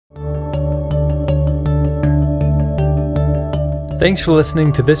Thanks for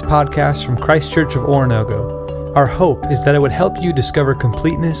listening to this podcast from Christ Church of Oronogo. Our hope is that it would help you discover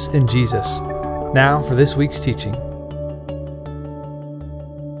completeness in Jesus. Now for this week's teaching.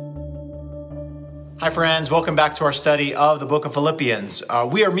 Hi friends, welcome back to our study of the book of Philippians.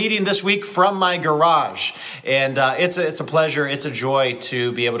 We are meeting this week from my garage, and it's a pleasure, it's a joy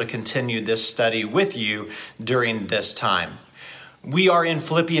to be able to continue this study with you during this time. We are in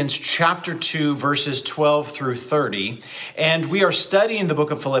Philippians chapter 2, verses 12 through 30, and we are studying the book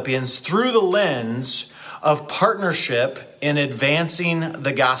of Philippians through the lens of partnership in advancing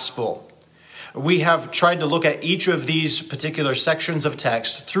the gospel. We have tried to look at each of these particular sections of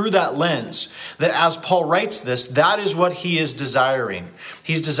text through that lens, that as Paul writes this, that is what he is desiring.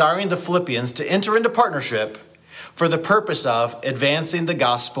 He's desiring the Philippians to enter into partnership for the purpose of advancing the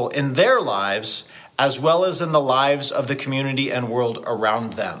gospel in their lives, as well as in the lives of the community and world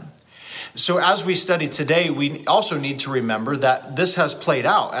around them. So as we study today, we also need to remember that this has played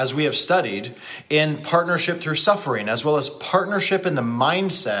out, as we have studied, in partnership through suffering, as well as partnership in the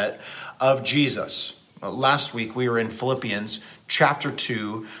mindset of Jesus. Last week we were in Philippians chapter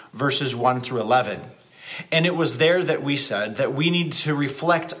 2, verses 1 through 11. And it was there that we said that we need to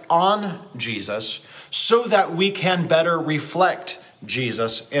reflect on Jesus so that we can better reflect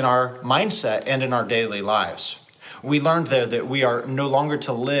Jesus in our mindset and in our daily lives. We learned there that we are no longer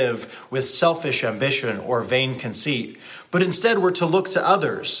to live with selfish ambition or vain conceit, but instead we're to look to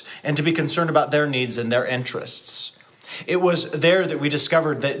others and to be concerned about their needs and their interests. It was there that we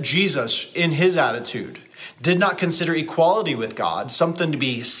discovered that Jesus, in his attitude, did not consider equality with God something to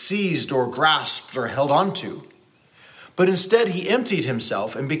be seized or grasped or held onto, but instead he emptied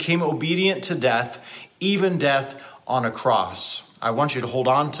himself and became obedient to death, even death on a cross. I want you to hold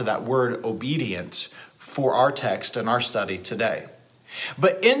on to that word obedient for our text and our study today.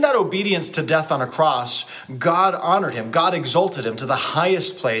 But in that obedience to death on a cross, God honored him. God exalted him to the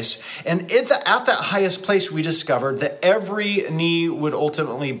highest place. And at that highest place, we discovered that every knee would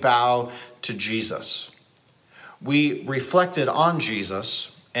ultimately bow to Jesus. We reflected on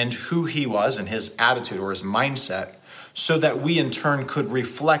Jesus and who he was and his attitude or his mindset so that we in turn could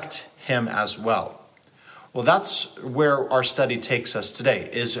reflect him as well. Well, that's where our study takes us today,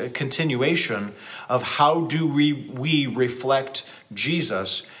 is a continuation of how do we reflect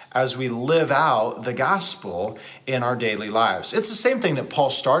Jesus as we live out the gospel in our daily lives. It's the same thing that Paul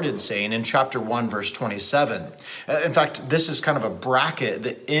started saying in chapter 1, verse 27. In fact, this is kind of a bracket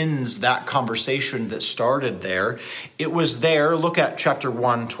that ends that conversation that started there. It was there, look at chapter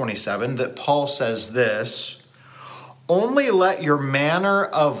 1, 27, that Paul says this: "Only let your manner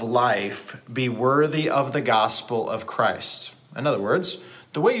of life be worthy of the gospel of Christ." In other words,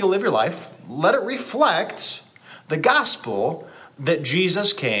 the way you live your life, let it reflect the gospel that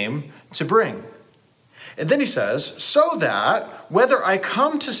Jesus came to bring. And then he says, "So that whether I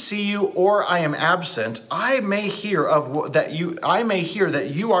come to see you or I am absent, I may hear that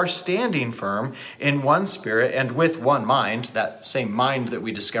you are standing firm in one spirit and with one mind." That same mind that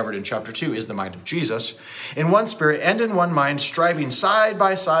we discovered in chapter 2 is the mind of Jesus. "In one spirit and in one mind, striving side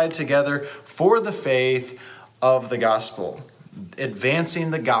by side together for the faith of the gospel."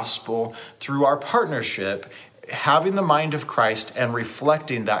 Advancing the gospel through our partnership, having the mind of Christ and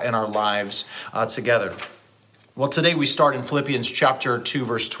reflecting that in our lives together. Well, today we start in Philippians chapter 2,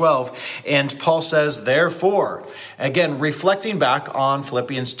 verse 12, and Paul says, "Therefore," again, reflecting back on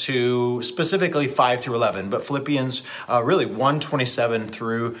Philippians 2, specifically 5 through 11, but Philippians really 1:27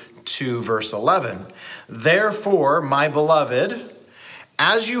 through 2, verse 11. "Therefore, my beloved,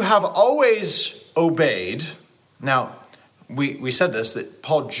 as you have always obeyed." Now, we said this, that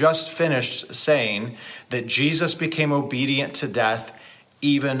Paul just finished saying that Jesus became obedient to death,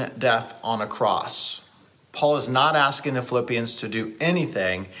 even death on a cross. Paul is not asking the Philippians to do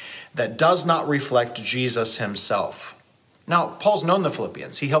anything that does not reflect Jesus himself. Now, Paul's known the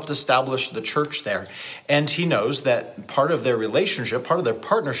Philippians. He helped establish the church there. And he knows that part of their relationship, part of their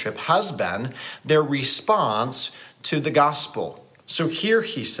partnership has been their response to the gospel. So here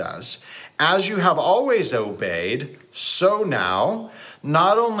he says, "As you have always obeyed, so now,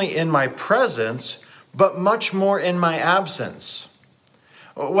 not only in my presence, but much more in my absence."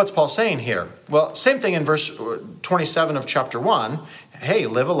 What's Paul saying here? Well, same thing in verse 27 of chapter 1. Hey,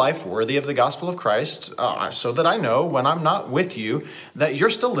 live a life worthy of the gospel of Christ, so that I know when I'm not with you that you're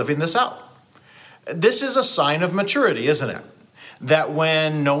still living this out. This is a sign of maturity, isn't it? That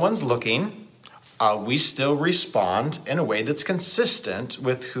when no one's looking, we still respond in a way that's consistent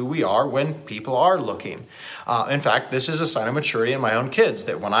with who we are when people are looking. In fact, this is a sign of maturity in my own kids,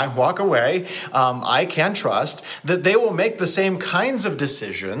 that when I walk away, I can trust that they will make the same kinds of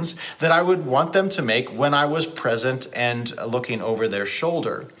decisions that I would want them to make when I was present and looking over their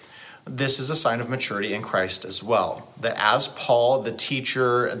shoulder. This is a sign of maturity in Christ as well. That as Paul, the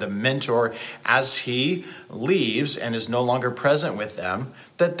teacher, the mentor, as he leaves and is no longer present with them,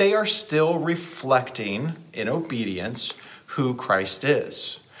 that they are still reflecting in obedience who Christ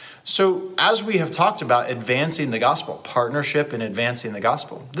is. So as we have talked about advancing the gospel, partnership in advancing the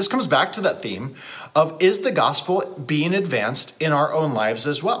gospel, this comes back to that theme of, is the gospel being advanced in our own lives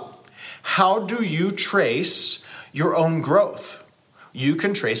as well? How do you trace your own growth? You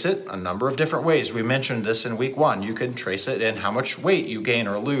can trace it a number of different ways. We mentioned this in week 1. You can trace it in how much weight you gain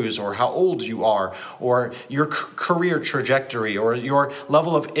or lose, or how old you are, or your career trajectory, or your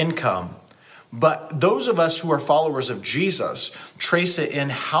level of income. But those of us who are followers of Jesus trace it in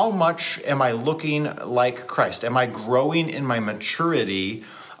how much am I looking like Christ? Am I growing in my maturity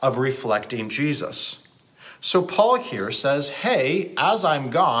of reflecting Jesus? So Paul here says, hey, as I'm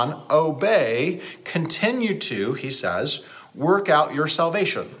gone, obey, continue to, he says, work out your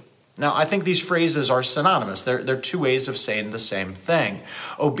salvation. Now, I think these phrases are synonymous. They're two ways of saying the same thing.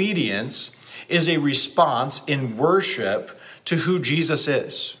 Obedience is a response in worship to who Jesus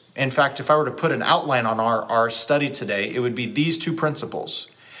is. In fact, if I were to put an outline on our study today, it would be these two principles.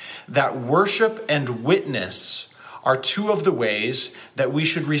 That worship and witness are two of the ways that we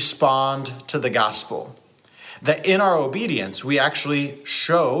should respond to the gospel. That in our obedience, we actually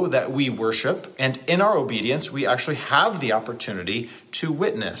show that we worship, and in our obedience, we actually have the opportunity to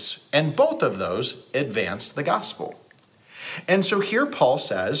witness. And both of those advance the gospel. And so here Paul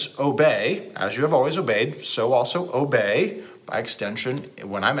says, obey, as you have always obeyed, so also obey, by extension,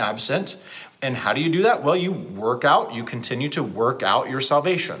 when I'm absent. And how do you do that? Well, you continue to work out your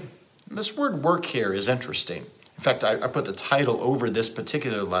salvation. This word work here is interesting. In fact, I put the title over this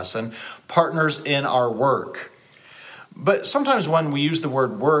particular lesson, Partners in Our Work. But sometimes when we use the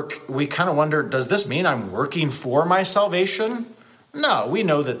word work, we kind of wonder, does this mean I'm working for my salvation? No, we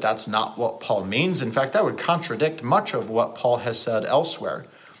know that that's not what Paul means. In fact, that would contradict much of what Paul has said elsewhere.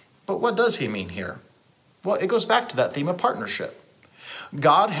 But what does he mean here? Well, it goes back to that theme of partnership.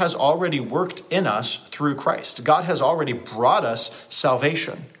 God has already worked in us through Christ. God has already brought us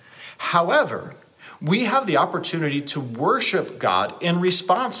salvation. However, we have the opportunity to worship God in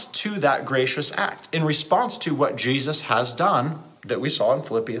response to that gracious act, in response to what Jesus has done that we saw in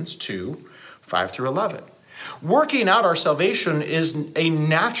Philippians 2, 5 through 11. Working out our salvation is a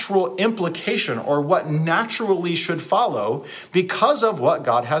natural implication, or what naturally should follow because of what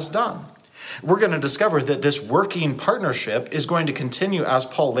God has done. We're going to discover that this working partnership is going to continue, as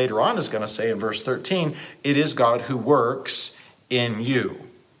Paul later on is going to say in verse 13, it is God who works in you.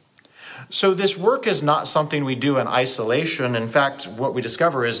 So this work is not something we do in isolation. In fact, what we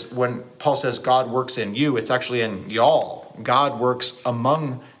discover is when Paul says God works in you, it's actually in y'all. God works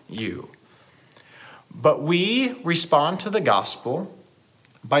among you. But we respond to the gospel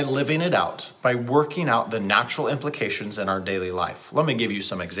by living it out, by working out the natural implications in our daily life. Let me give you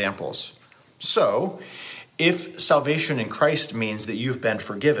some examples. So, if salvation in Christ means that you've been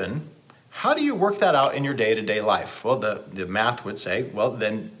forgiven, how do you work that out in your day-to-day life? Well, the math would say, well,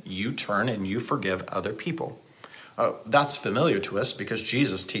 then you turn and you forgive other people. That's familiar to us because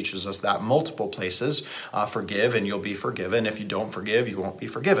Jesus teaches us that multiple places. Forgive and you'll be forgiven. If you don't forgive, you won't be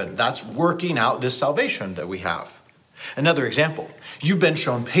forgiven. That's working out this salvation that we have. Another example, you've been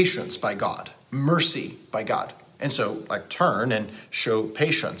shown patience by God, mercy by God. And so, turn and show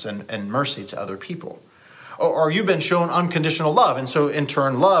patience and mercy to other people. Or you've been shown unconditional love, and so in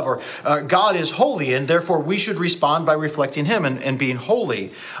turn love. Or God is holy, and therefore we should respond by reflecting him and being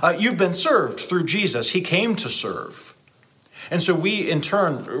holy. You've been served through Jesus. He came to serve. And so we in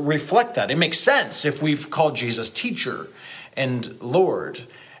turn reflect that. It makes sense if we've called Jesus teacher and Lord,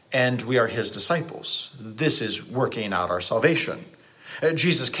 and we are his disciples. This is working out our salvation.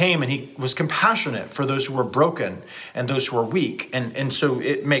 Jesus came and he was compassionate for those who were broken and those who were weak. And so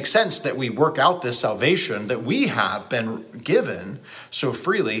it makes sense that we work out this salvation that we have been given so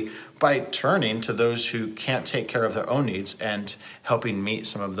freely by turning to those who can't take care of their own needs and helping meet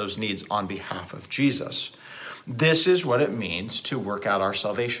some of those needs on behalf of Jesus. This is what it means to work out our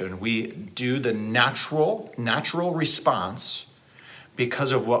salvation. We do the natural response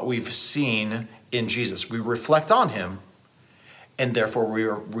because of what we've seen in Jesus. We reflect on him, and therefore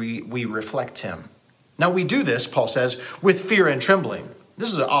we reflect him. Now we do this, Paul says, with fear and trembling.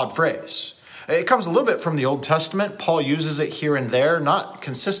 This is an odd phrase. It comes a little bit from the Old Testament. Paul uses it here and there, not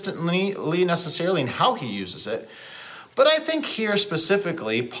consistently necessarily in how he uses it. But I think here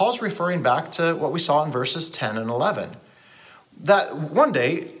specifically, Paul's referring back to what we saw in verses 10 and 11. That one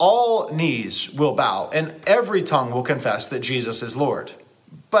day, all knees will bow and every tongue will confess that Jesus is Lord.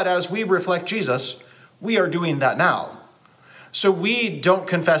 But as we reflect Jesus, we are doing that now. So we don't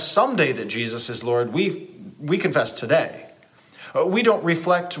confess someday that Jesus is Lord. We confess today. We don't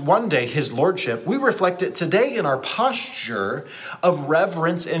reflect one day his lordship. We reflect it today in our posture of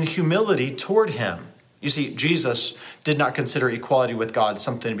reverence and humility toward him. You see, Jesus did not consider equality with God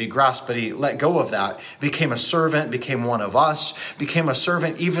something to be grasped, but he let go of that, became a servant, became one of us, became a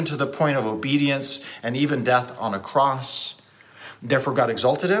servant even to the point of obedience and even death on a cross. Therefore, God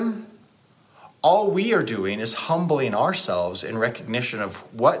exalted him. All we are doing is humbling ourselves in recognition of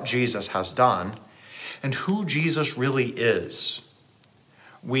what Jesus has done and who Jesus really is.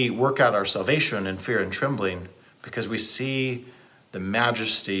 We work out our salvation in fear and trembling because we see the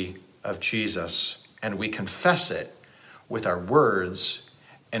majesty of Jesus. And we confess it with our words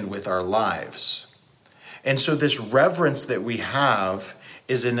and with our lives. And so this reverence that we have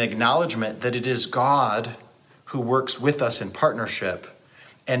is an acknowledgement that it is God who works with us in partnership.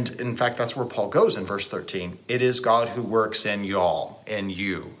 And in fact, that's where Paul goes in verse 13. It is God who works in y'all, in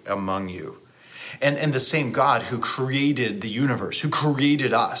you, among you. And the same God who created the universe, who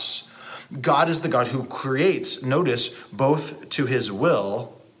created us. God is the God who creates, notice, both to his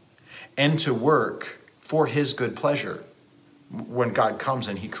will and to work for his good pleasure. When God comes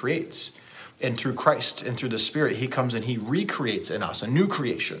and he creates, and through Christ and through the Spirit, he comes and he recreates in us a new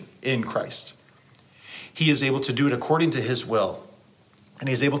creation in Christ. He is able to do it according to his will, and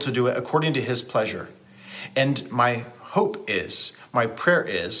he's able to do it according to his pleasure. And my hope is, my prayer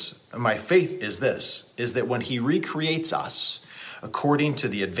is, my faith is this, is that when he recreates us according to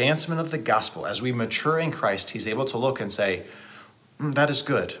the advancement of the gospel, as we mature in Christ, he's able to look and say, that is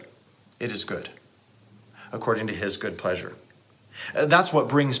good. It is good, according to his good pleasure. That's what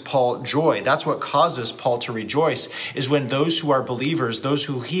brings Paul joy. That's what causes Paul to rejoice, is when those who are believers, those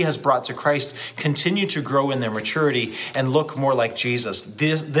who he has brought to Christ, continue to grow in their maturity and look more like Jesus.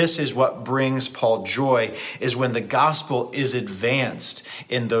 This is what brings Paul joy, is when the gospel is advanced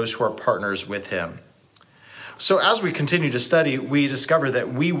in those who are partners with him. So as we continue to study, we discover that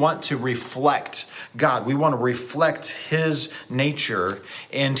we want to reflect God. We want to reflect his nature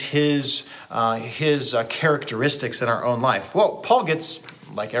and his characteristics in our own life. Well, Paul gets,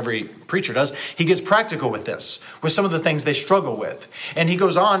 like every preacher does, he gets practical with this, with some of the things they struggle with. And he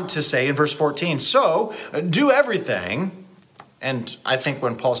goes on to say in verse 14, so do everything. And I think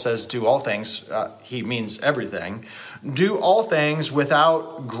when Paul says do all things, he means everything. Do all things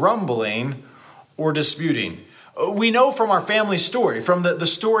without grumbling or disputing. We know from our family story, from the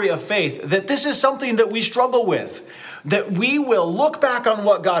story of faith, that this is something that we struggle with. That we will look back on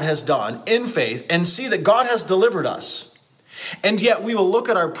what God has done in faith and see that God has delivered us. And yet we will look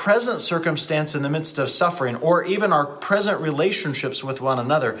at our present circumstance in the midst of suffering, or even our present relationships with one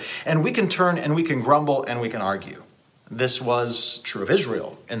another, and we can turn and we can grumble and we can argue. This was true of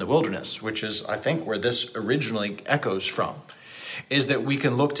Israel in the wilderness, which is, I think, where this originally echoes from. Is that we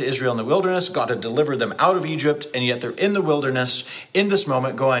can look to Israel in the wilderness. God had delivered them out of Egypt, and yet they're in the wilderness in this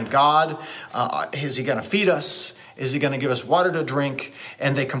moment going, God, is he going to feed us? Is he going to give us water to drink?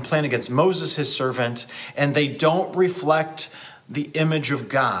 And they complain against Moses, his servant, and they don't reflect the image of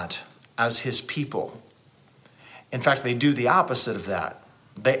God as his people. In fact, they do the opposite of that.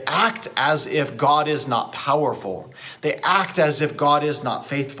 They act as if God is not powerful. They act as if God is not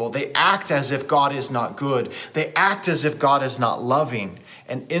faithful. They act as if God is not good. They act as if God is not loving.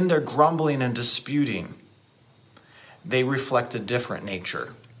 And in their grumbling and disputing, they reflect a different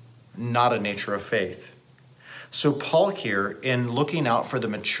nature, not a nature of faith. So Paul here, in looking out for the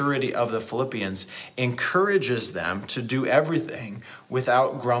maturity of the Philippians, encourages them to do everything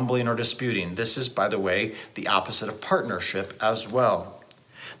without grumbling or disputing. This is, by the way, the opposite of partnership as well.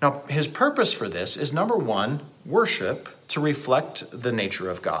 Now, his purpose for this is, number one, worship, to reflect the nature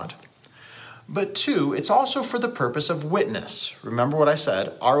of God. But two, it's also for the purpose of witness. Remember what I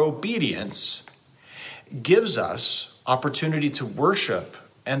said, our obedience gives us opportunity to worship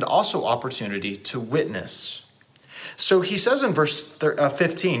and also opportunity to witness. So he says in verse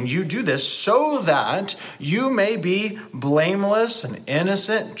 15, you do this so that you may be blameless and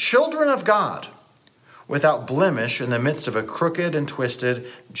innocent children of God, without blemish in the midst of a crooked and twisted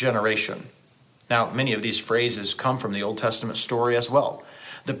generation. Now, many of these phrases come from the Old Testament story as well.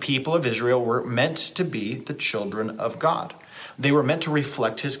 The people of Israel were meant to be the children of God. They were meant to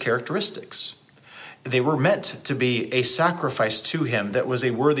reflect his characteristics. They were meant to be a sacrifice to him that was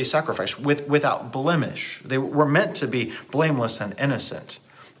a worthy sacrifice without blemish. They were meant to be blameless and innocent.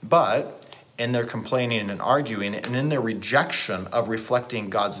 But in their complaining and arguing and in their rejection of reflecting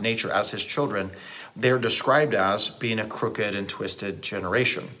God's nature as his children, they're described as being a crooked and twisted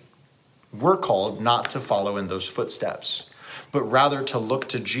generation. We're called not to follow in those footsteps, but rather to look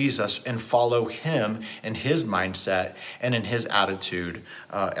to Jesus and follow him in his mindset and in his attitude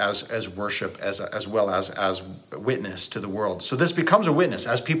as worship, as well as witness to the world. So this becomes a witness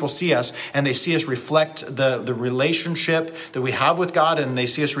as people see us and they see us reflect the relationship that we have with God, and they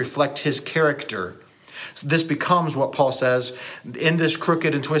see us reflect his character. So this becomes what Paul says, in this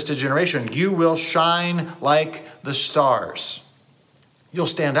crooked and twisted generation, you will shine like the stars. You'll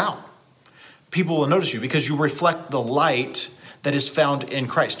stand out. People will notice you because you reflect the light that is found in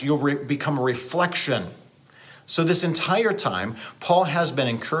Christ. You'll become a reflection. So this entire time, Paul has been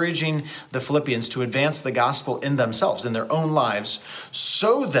encouraging the Philippians to advance the gospel in themselves, in their own lives,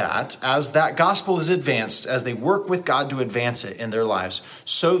 so that as that gospel is advanced, as they work with God to advance it in their lives,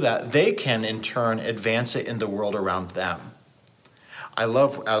 so that they can in turn advance it in the world around them. I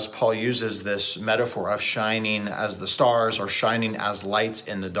love as Paul uses this metaphor of shining as the stars or shining as lights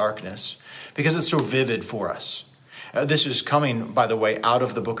in the darkness, because it's so vivid for us. This is coming, by the way, out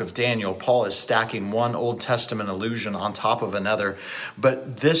of the book of Daniel. Paul is stacking one Old Testament allusion on top of another.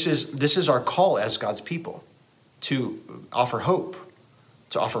 But this is our call as God's people, to offer hope,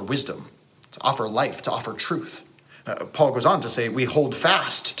 to offer wisdom, to offer life, to offer truth. Paul goes on to say, we hold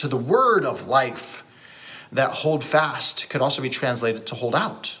fast to the word of life. That hold fast could also be translated to hold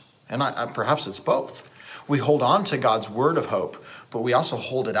out. And perhaps it's both. We hold on to God's word of hope, but we also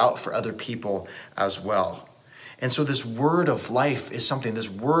hold it out for other people as well. And so this word of life is something, this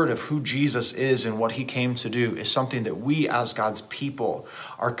word of who Jesus is and what he came to do is something that we as God's people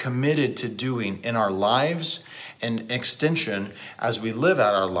are committed to doing in our lives, and in extension as we live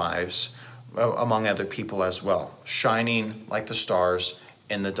out our lives among other people as well, shining like the stars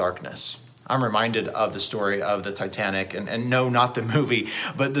in the darkness. I'm reminded of the story of the Titanic, and no, not the movie,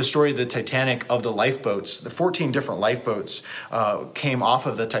 but the story of the Titanic, of the lifeboats. The 14 different lifeboats came off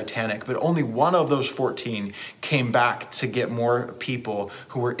of the Titanic, but only one of those 14 came back to get more people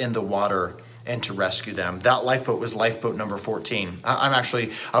who were in the water and to rescue them. That lifeboat was lifeboat number 14. I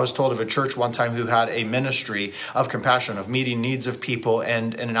was told of a church one time who had a ministry of compassion, of meeting needs of people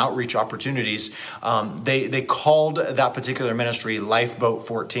and in outreach opportunities. They called that particular ministry Lifeboat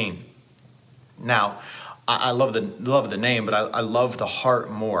 14. Now, I love the name, but I love the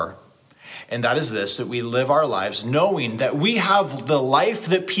heart more. And that is this, that we live our lives knowing that we have the life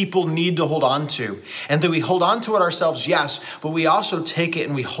that people need to hold on to. And that we hold on to it ourselves, yes, but we also take it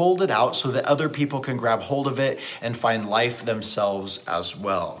and we hold it out so that other people can grab hold of it and find life themselves as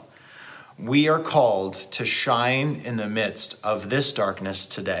well. We are called to shine in the midst of this darkness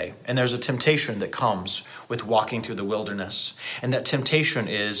today. And there's a temptation that comes with walking through the wilderness. And that temptation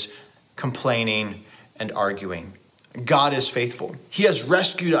is complaining and arguing. God is faithful. He has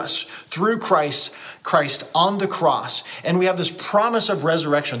rescued us through Christ on the cross. And we have this promise of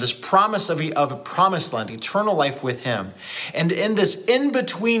resurrection, this promise of a promised land, eternal life with him. And in this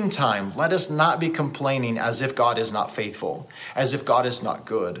in-between time, let us not be complaining as if God is not faithful, as if God is not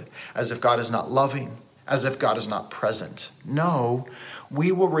good, as if God is not loving, as if God is not present. No,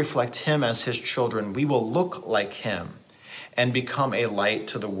 we will reflect him as his children. We will look like him and become a light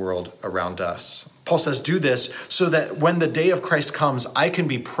to the world around us. Paul says, do this so that when the day of Christ comes, I can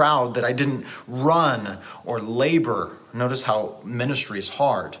be proud that I didn't run or labor. Notice how ministry is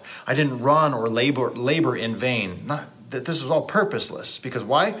hard. I didn't run or labor in vain. Not that this was all purposeless. Because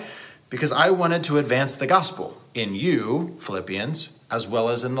why? Because I wanted to advance the gospel in you, Philippians, as well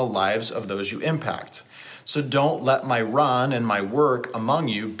as in the lives of those you impact. So don't let my run and my work among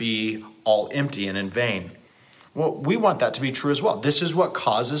you be all empty and in vain. Well, we want that to be true as well. This is what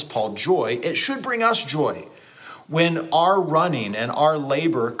causes Paul joy. It should bring us joy when our running and our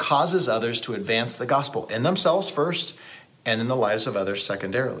labor causes others to advance the gospel in themselves first and in the lives of others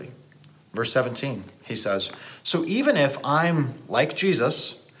secondarily. Verse 17, he says, so even if I'm like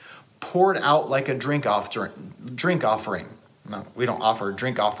Jesus, poured out like a drink offering. No, we don't offer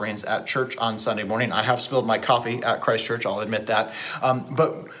drink offerings at church on Sunday morning. I have spilled my coffee at Christ Church, I'll admit that.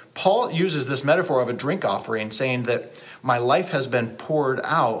 But Paul uses this metaphor of a drink offering, saying that my life has been poured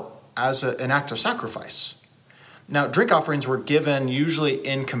out as an act of sacrifice. Now, drink offerings were given usually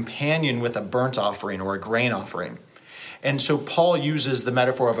in companion with a burnt offering or a grain offering. And so Paul uses the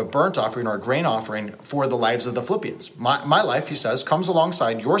metaphor of a burnt offering or a grain offering for the lives of the Philippians. My life, he says, comes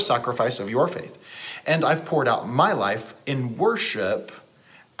alongside your sacrifice of your faith. And I've poured out my life in worship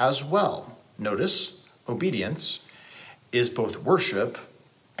as well. Notice, obedience is both worship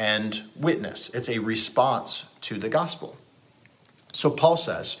and witness. It's a response to the gospel. So Paul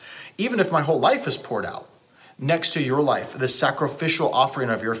says, even if my whole life is poured out next to your life, the sacrificial offering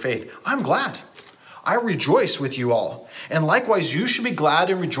of your faith, I'm glad. I rejoice with you all. And likewise, you should be glad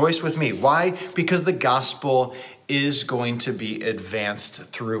and rejoice with me. Why? Because the gospel is going to be advanced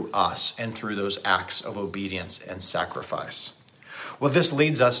through us and through those acts of obedience and sacrifice. Well, this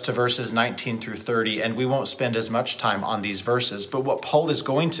leads us to verses 19 through 30, and we won't spend as much time on these verses, but what Paul is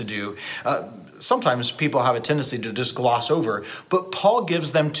going to do, sometimes people have a tendency to just gloss over, but Paul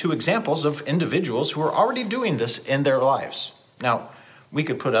gives them two examples of individuals who are already doing this in their lives. Now, we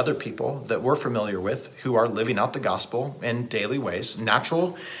could put other people that we're familiar with who are living out the gospel in daily ways,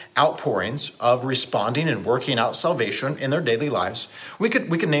 natural outpourings of responding and working out salvation in their daily lives. We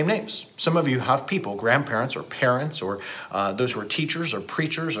could name names. Some of you have people, grandparents or parents, or those who are teachers or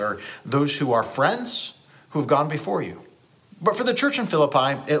preachers, or those who are friends who have gone before you. But for the church in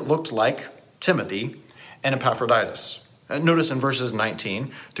Philippi, it looked like Timothy and Epaphroditus. Notice in verses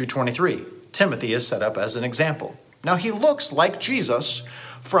 19 through 23, Timothy is set up as an example. Now, he looks like Jesus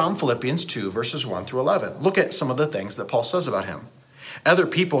from Philippians 2, verses 1 through 11. Look at some of the things that Paul says about him. Other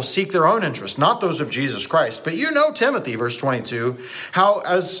people seek their own interests, not those of Jesus Christ. But you know Timothy, verse 22, how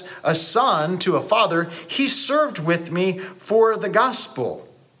as a son to a father, he served with me for the gospel.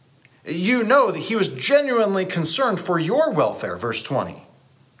 You know that he was genuinely concerned for your welfare, verse 20.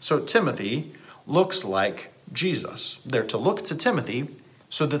 So Timothy looks like Jesus. They're to look to Timothy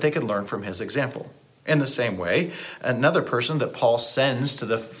so that they could learn from his example. In the same way, another person that Paul sends to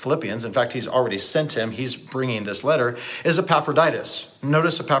the Philippians, in fact, he's already sent him, he's bringing this letter, is Epaphroditus.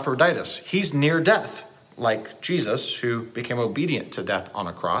 Notice Epaphroditus. He's near death, like Jesus, who became obedient to death on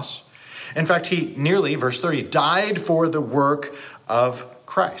a cross. In fact, he nearly, verse 30, died for the work of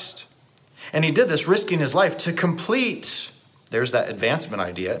Christ. And he did this risking his life to complete, there's that advancement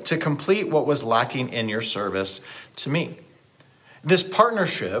idea, to complete what was lacking in your service to me. This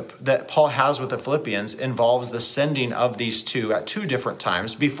partnership that Paul has with the Philippians involves the sending of these two at two different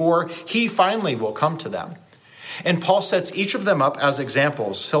times before he finally will come to them. And Paul sets each of them up as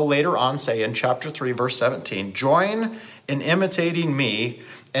examples. He'll later on say in chapter 3, verse 17, join in imitating me,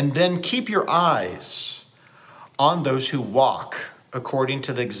 and then keep your eyes on those who walk according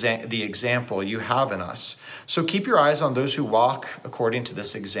to the example you have in us. So keep your eyes on those who walk according to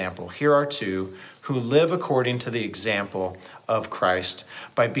this example. Here are two who live according to the example of Christ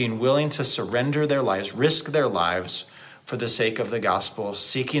by being willing to surrender their lives, risk their lives for the sake of the gospel,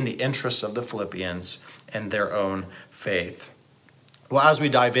 seeking the interests of the Philippians and their own faith. Well, as we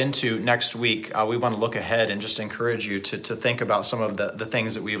dive into next week, we want to look ahead and just encourage you to think about some of the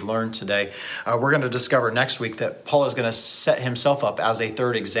things that we've learned today. We're going to discover next week that Paul is going to set himself up as a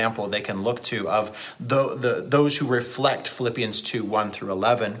third example they can look to of those who reflect Philippians 2, 1 through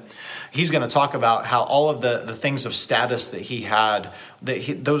 11. He's going to talk about how all of the things of status that he had,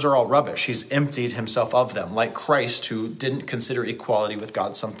 those are all rubbish. He's emptied himself of them, like Christ, who didn't consider equality with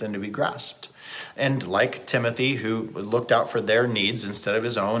God something to be grasped. And like Timothy, who looked out for their needs instead of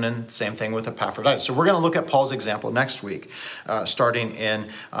his own, and same thing with Epaphroditus. So we're going to look at Paul's example next week, starting in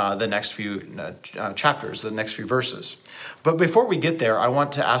the next few chapters, the next few verses. But before we get there, I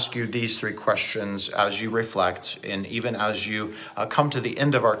want to ask you these three questions as you reflect, and even as you come to the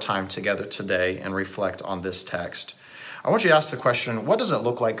end of our time together today and reflect on this text. I want you to ask the question, what does it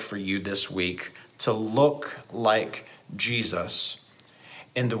look like for you this week to look like Jesus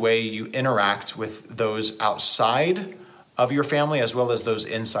in the way you interact with those outside of your family as well as those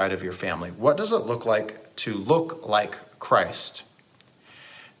inside of your family? What does it look like to look like Christ?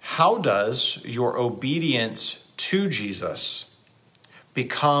 How does your obedience to Jesus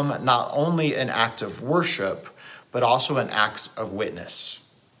become not only an act of worship, but also an act of witness?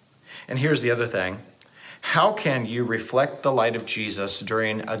 And here's the other thing. How can you reflect the light of Jesus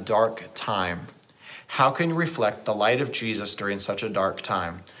during a dark time? How can you reflect the light of Jesus during such a dark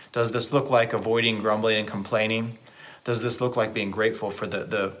time? Does this look like avoiding grumbling and complaining? Does this look like being grateful for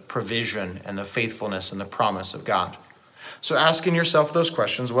the provision and the faithfulness and the promise of God? So asking yourself those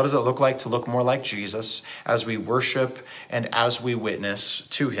questions, what does it look like to look more like Jesus as we worship and as we witness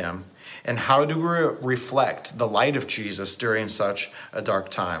to him? And how do we reflect the light of Jesus during such a dark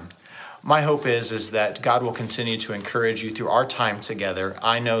time? My hope is that God will continue to encourage you through our time together.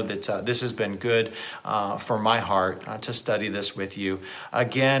 I know that this has been good for my heart to study this with you.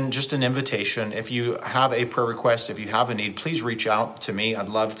 Again, just an invitation. If you have a prayer request, if you have a need, please reach out to me. I'd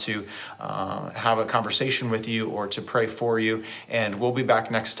love to have a conversation with you or to pray for you. And we'll be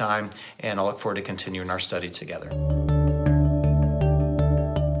back next time, and I look forward to continuing our study together.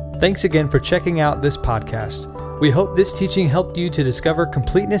 Thanks again for checking out this podcast. We hope this teaching helped you to discover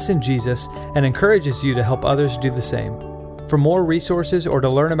completeness in Jesus and encourages you to help others do the same. For more resources or to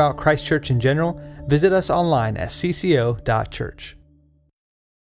learn about Christ Church in general, visit us online at cco.church.